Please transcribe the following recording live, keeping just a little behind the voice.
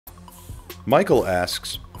Michael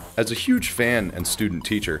asks, as a huge fan and student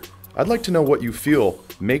teacher, I'd like to know what you feel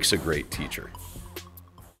makes a great teacher.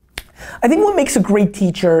 I think what makes a great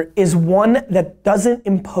teacher is one that doesn't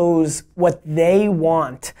impose what they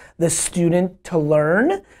want the student to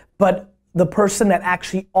learn, but the person that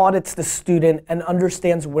actually audits the student and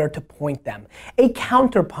understands where to point them. A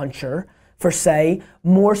counterpuncher, per se,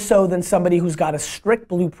 more so than somebody who's got a strict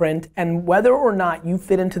blueprint, and whether or not you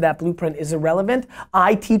fit into that blueprint is irrelevant.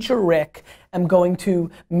 I, teacher Rick, am going to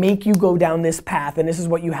make you go down this path, and this is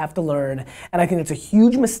what you have to learn. And I think it's a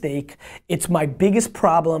huge mistake. It's my biggest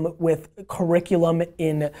problem with curriculum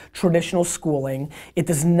in traditional schooling. It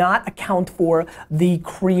does not account for the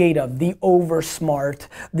creative, the over smart,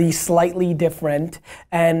 the slightly different,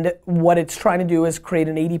 and what it's trying to do is create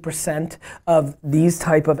an 80% of these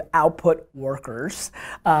type of output workers,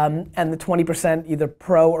 and the 20% either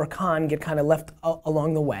pro or con get kind of left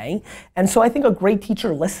along the way. And so I think a great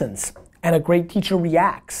teacher listens, and a great teacher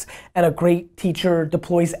reacts, and a great teacher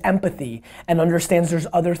deploys empathy and understands there's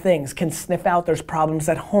other things, can sniff out there's problems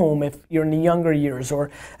at home if you're in the younger years, or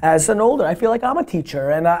as an older. I feel like I'm a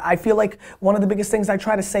teacher, and I feel like one of the biggest things I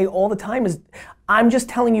try to say all the time is, I'm just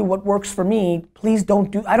telling you what works for me. Please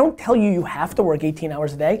I don't tell you you have to work 18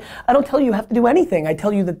 hours a day. I don't tell you you have to do anything. I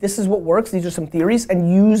tell you that this is what works, these are some theories,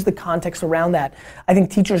 and use the context around that. I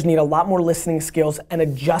think teachers need a lot more listening skills and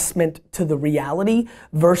adjustment to the reality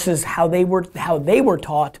versus how they were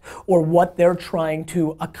taught or what they're trying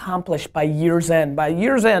to accomplish by year's end. By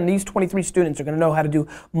year's end, these 23 students are gonna know how to do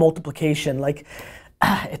multiplication. Like,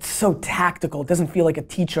 it's so tactical. It doesn't feel like a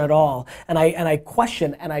teacher at all. And I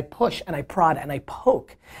question and I push and I prod and I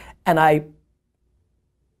poke and I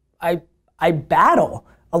battle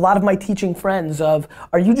a lot of my teaching friends of,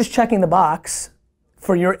 are you just checking the box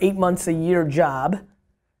for your 8 months a year job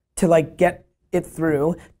to like get it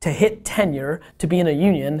through, to hit tenure, to be in a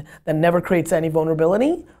union that never creates any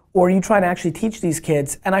vulnerability? Or are you trying to actually teach these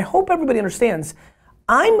kids? And I hope everybody understands,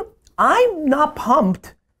 I'm not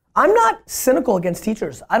pumped. I'm not cynical against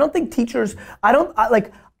teachers. I don't think teachers, I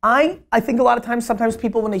think a lot of times, sometimes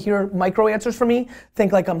people when they hear micro answers from me,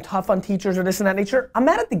 think like I'm tough on teachers or this and that nature. I'm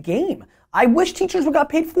mad at the game. I wish teachers would got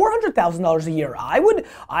paid $400,000 a year. I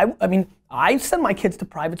mean, I send my kids to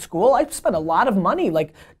private school. I spend a lot of money.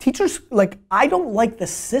 Like teachers, like I don't like the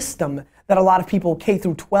system that a lot of people K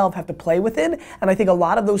through 12 have to play within. And I think a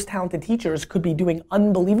lot of those talented teachers could be doing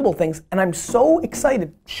unbelievable things. And I'm so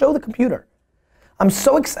excited. Show the computer. I'm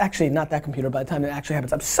so actually not that computer by the time it actually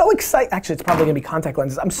happens. I'm so excited, actually it's probably gonna be contact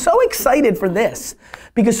lenses. I'm so excited for this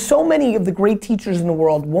because so many of the great teachers in the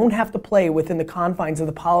world won't have to play within the confines of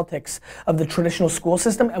the politics of the traditional school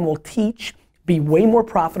system and will teach, be way more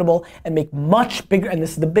profitable and make much bigger, and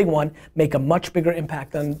this is the big one, make a much bigger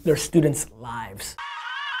impact on their students' lives.